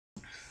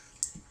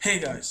Hey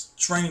guys,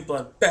 it's Raining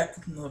Blood back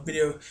with another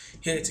video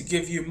here to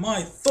give you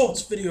my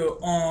thoughts video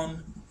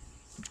on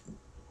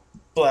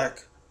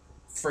Black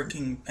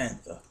freaking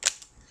Panther.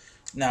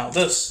 Now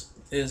this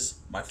is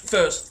my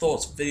first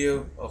thoughts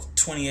video of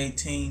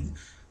 2018.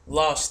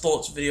 Last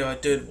thoughts video I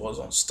did was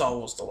on Star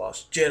Wars The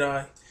Last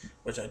Jedi,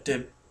 which I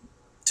did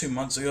 2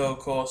 months ago of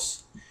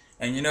course.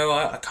 And you know,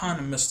 I kind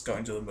of missed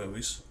going to the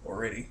movies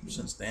already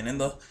since then.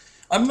 And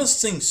I missed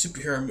seeing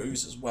superhero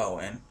movies as well.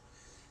 And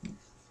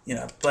you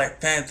know,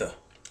 Black Panther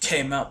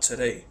came out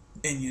today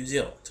in New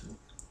Zealand,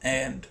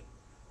 and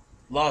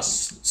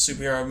last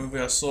superhero movie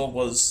I saw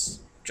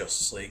was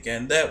Justice League,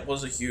 and that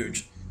was a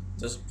huge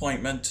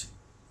disappointment.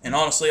 And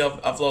honestly,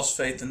 I've lost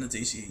faith in the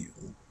DCU.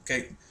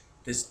 Okay,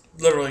 there's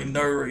literally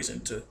no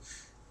reason to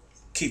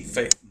keep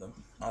faith in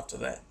them after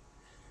that.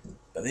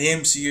 But the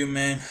MCU,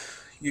 man,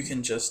 you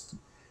can just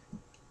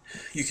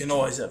you can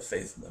always have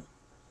faith in them.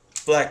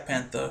 Black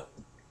Panther,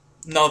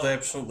 another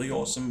absolutely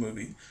awesome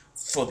movie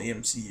for the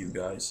MCU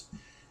guys.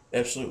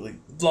 Absolutely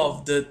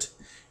loved it,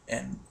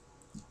 and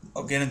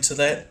I'll get into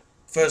that.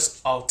 First,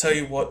 I'll tell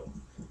you what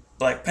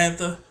Black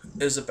Panther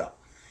is about.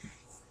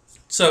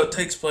 So it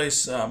takes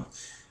place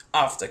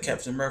after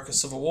Captain America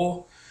Civil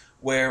War,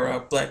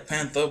 where Black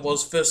Panther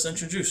was first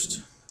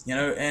introduced. You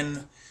know,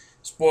 and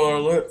spoiler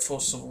alert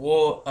for Civil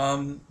War,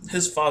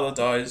 his father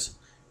dies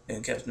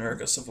in Captain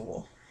America Civil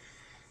War.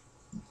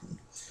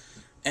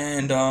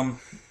 And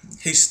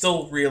he's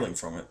still reeling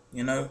from it,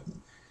 you know.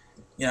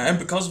 And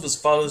because of his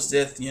father's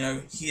death,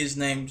 he is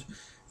named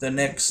the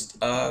next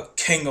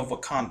king of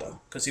Wakanda,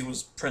 because he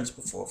was prince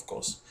before, of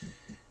course.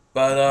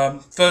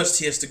 But first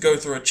he has to go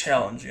through a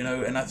challenge,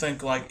 and I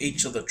think like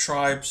each of the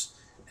tribes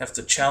have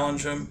to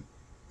challenge him,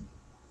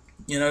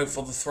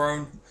 for the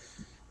throne,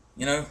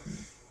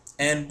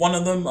 and one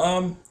of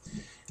them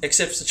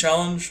accepts the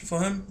challenge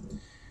for him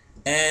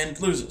and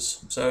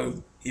loses.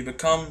 So he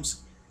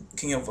becomes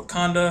king of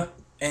Wakanda,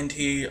 and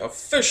he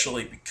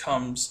officially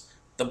becomes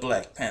the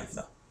Black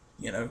Panther.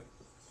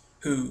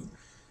 Who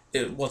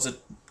it was a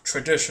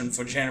tradition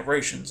for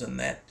generations in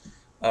that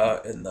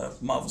in the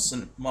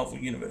Marvel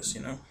universe,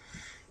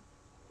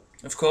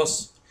 of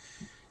course.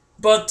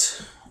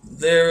 But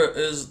there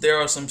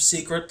are some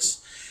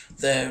secrets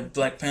that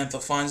Black Panther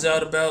finds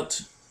out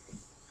about,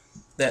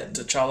 that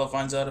T'Challa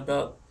finds out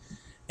about,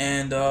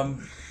 and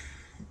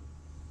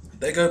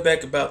they go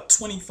back about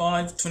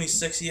 25,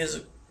 26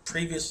 years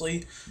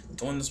previously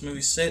to when this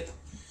movie's set,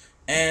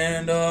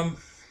 and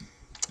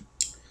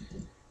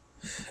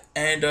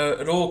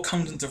it all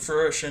comes into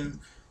fruition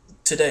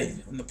today,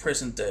 in the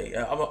present day.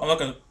 I'm not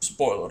going to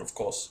spoil it, of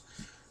course,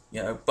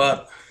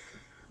 but,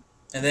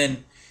 and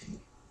then,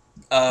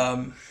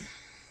 Eric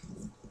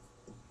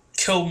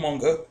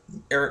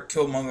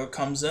Killmonger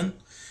comes in,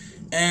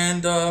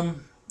 and,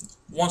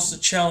 wants to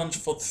challenge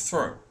for the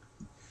throne,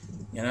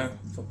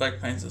 for Black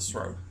Panther's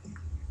throne.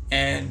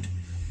 And,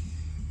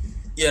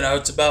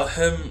 it's about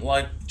him,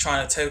 like,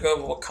 trying to take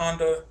over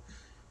Wakanda,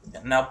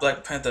 and now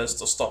Black Panther has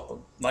to stop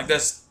him. Like,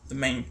 that's the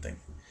main thing.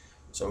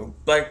 So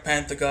Black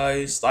Panther,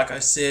 guys, like I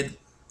said,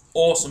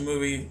 awesome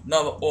movie,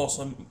 another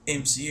awesome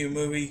MCU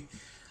movie.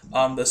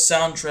 The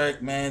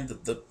soundtrack, man,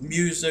 the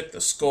music, the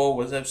score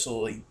was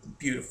absolutely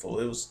beautiful.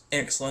 It was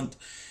excellent.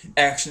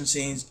 Action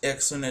scenes,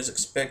 excellent as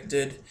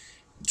expected.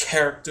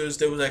 Characters,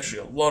 there was actually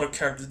a lot of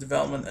character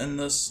development in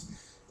this,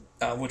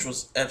 which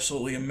was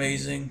absolutely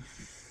amazing.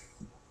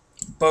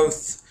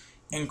 Both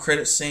end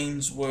credit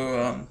scenes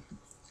were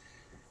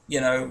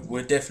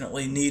were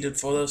definitely needed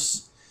for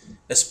this,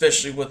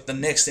 especially with the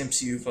next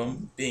MCU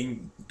film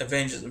being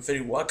Avengers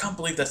Infinity War. I can't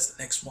believe that's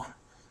the next one.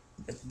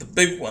 The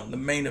big one, the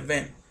main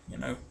event,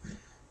 the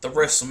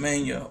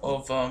WrestleMania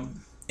of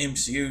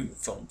MCU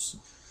films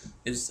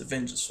is the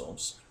Avengers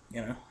films,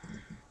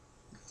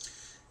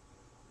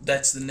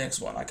 That's the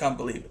next one. I can't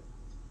believe it.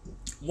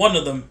 One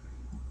of the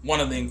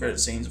end credit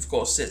scenes, of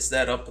course, sets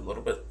that up a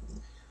little bit.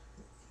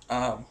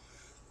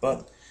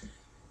 But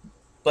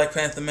Black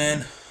Panther,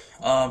 man,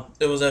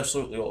 it was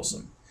absolutely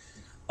awesome.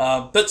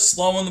 Bit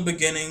slow in the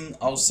beginning,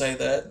 I'll say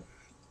that.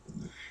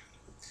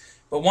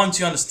 But once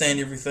you understand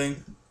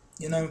everything,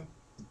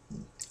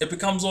 it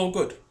becomes all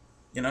good,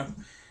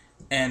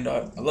 And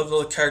I love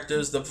all the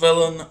characters. The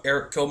villain,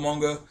 Eric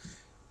Killmonger,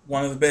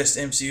 one of the best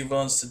MCU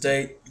villains to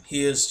date.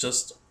 He is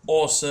just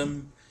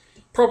awesome.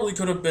 Probably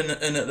could have been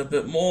in it a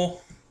bit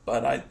more,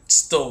 but I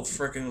still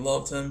freaking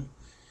loved him,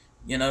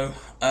 And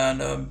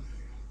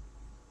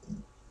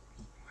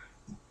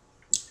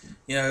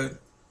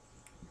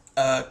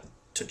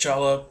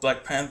T'Challa,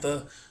 Black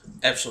Panther,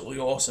 absolutely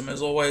awesome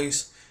as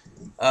always.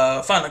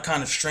 I find it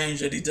kind of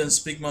strange that he didn't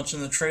speak much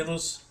in the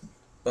trailers,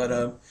 but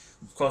of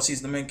course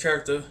he's the main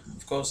character,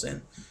 of course.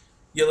 And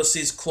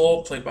Ulysses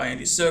Claw, played by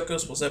Andy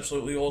Serkis, was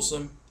absolutely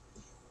awesome.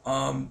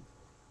 For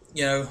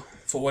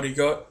what he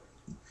got.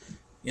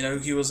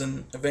 He was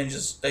in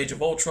Avengers: Age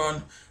of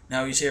Ultron.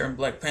 Now he's here in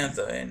Black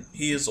Panther, and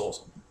he is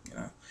awesome.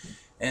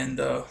 And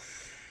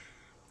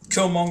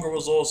Killmonger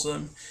was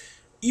awesome.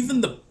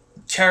 Even the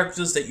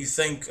characters that you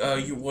think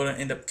you wouldn't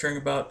end up caring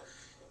about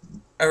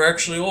are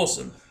actually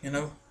awesome,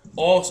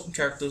 awesome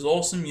characters,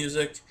 awesome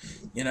music.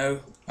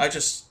 I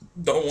just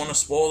don't want to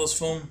spoil this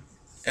film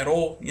at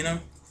all.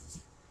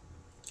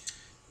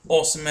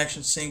 Awesome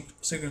action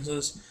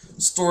sequences.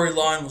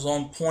 Storyline was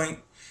on point.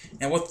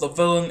 And with the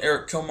villain,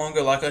 Eric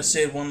Killmonger, like I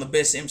said, one of the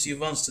best MCU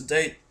villains to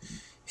date.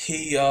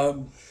 He,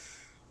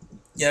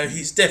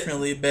 he's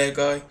definitely a bad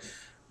guy,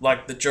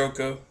 like the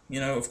Joker,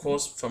 of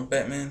course, from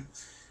Batman.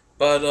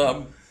 But,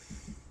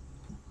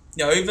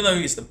 even though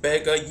he's the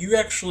bad guy, you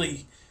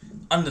actually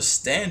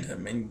understand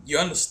him and you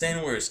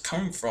understand where he's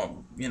coming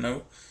from,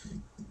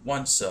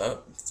 once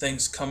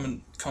things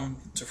come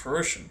to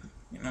fruition.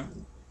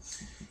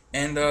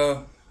 And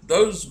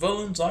those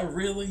villains I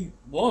really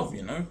love,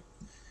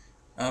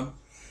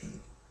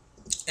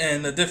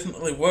 and they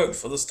definitely worked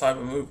for this type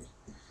of movie,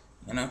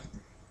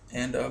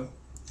 and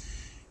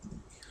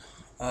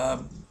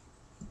um,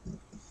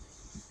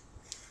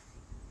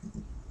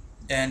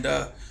 and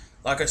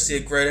like I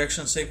said, great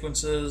action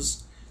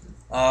sequences,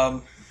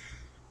 and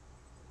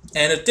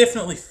it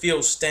definitely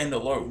feels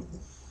standalone,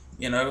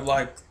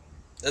 like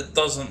it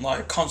doesn't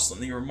like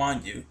constantly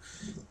remind you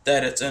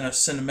that it's in a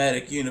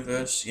cinematic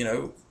universe,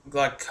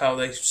 like how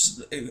they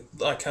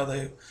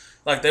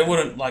like they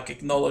wouldn't like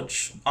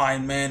acknowledge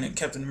Iron Man and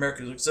Captain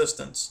America's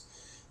existence,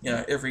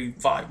 every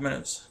 5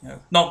 minutes.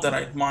 Not that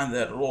I mind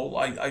that at all.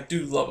 I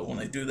do love it when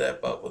they do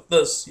that, but with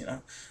this,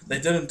 they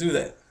didn't do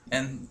that,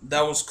 and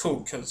that was cool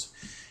because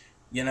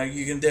you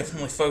can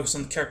definitely focus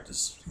on the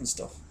characters and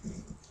stuff.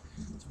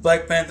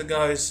 Black Panther,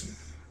 guys.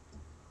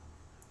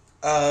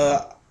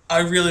 I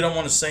really don't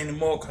want to say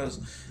anymore because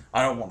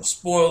I don't want to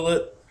spoil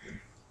it.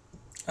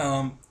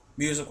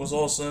 Music was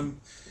awesome.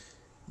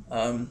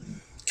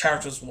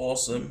 Characters were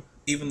awesome.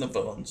 Even the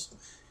villains.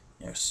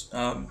 Yes.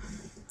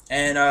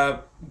 And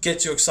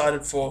gets you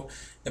excited for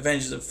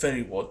Avengers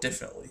Infinity War,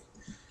 definitely.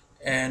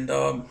 And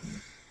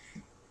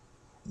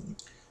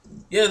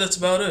yeah, that's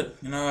about it.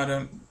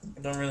 I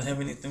don't really have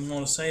anything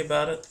more to say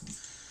about it.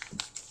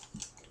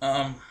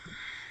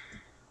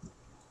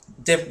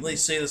 Definitely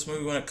see this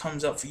movie when it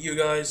comes out for you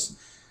guys.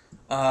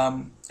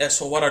 As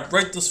for what I'd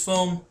rate this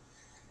film,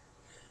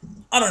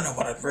 I don't know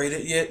what I'd rate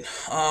it yet,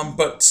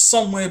 but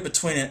somewhere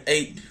between an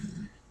 8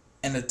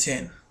 and a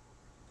 10.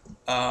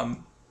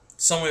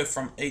 Somewhere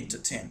from 8 to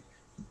 10.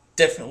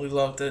 Definitely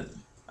loved it.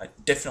 I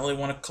definitely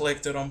want to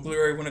collect it on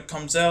Blu-ray when it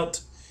comes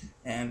out,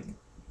 and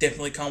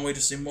definitely can't wait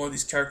to see more of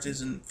these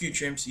characters in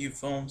future MCU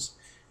films.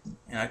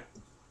 And I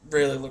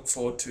really look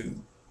forward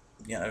to,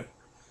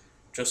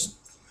 just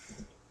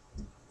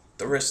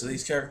the rest of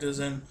these characters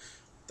and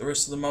the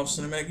rest of the Marvel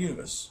Cinematic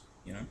Universe.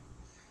 So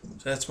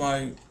that's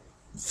my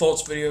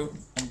thoughts video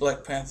on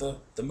Black Panther,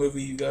 the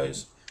movie, you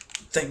guys.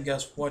 Thank you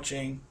guys for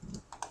watching.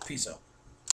 Peace out.